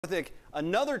I think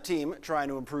another team trying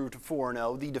to improve to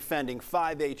 4-0, the defending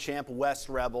 5A champ West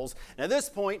Rebels. And at this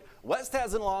point, West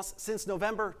hasn't lost since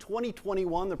November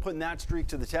 2021. They're putting that streak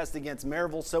to the test against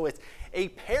Maryville. So it's a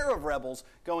pair of Rebels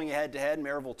going head-to-head.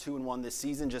 Maryville 2-1 this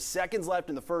season. Just seconds left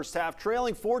in the first half.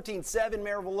 Trailing 14-7.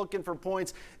 Maryville looking for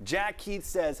points. Jack Keith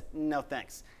says, no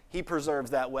thanks. He preserves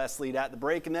that West lead at the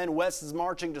break. And then West is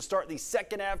marching to start the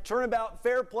second half. Turnabout,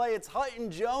 fair play. It's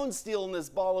Hutton Jones stealing this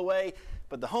ball away.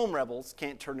 But the home Rebels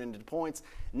can't turn it into points.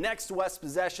 Next West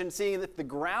possession, seeing that the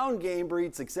ground game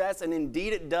breeds success, and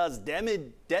indeed it does.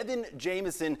 Devin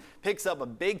Jamison picks up a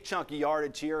big chunk of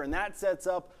yardage here, and that sets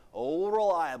up old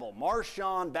reliable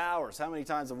Marshawn Bowers. How many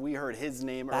times have we heard his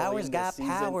name early in this season?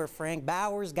 Bowers got power, Frank.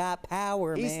 Bowers got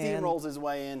power, man. He steamrolls his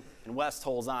way in, and West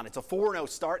holds on. It's a 4-0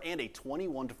 start and a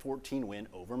 21-14 win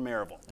over Maryville.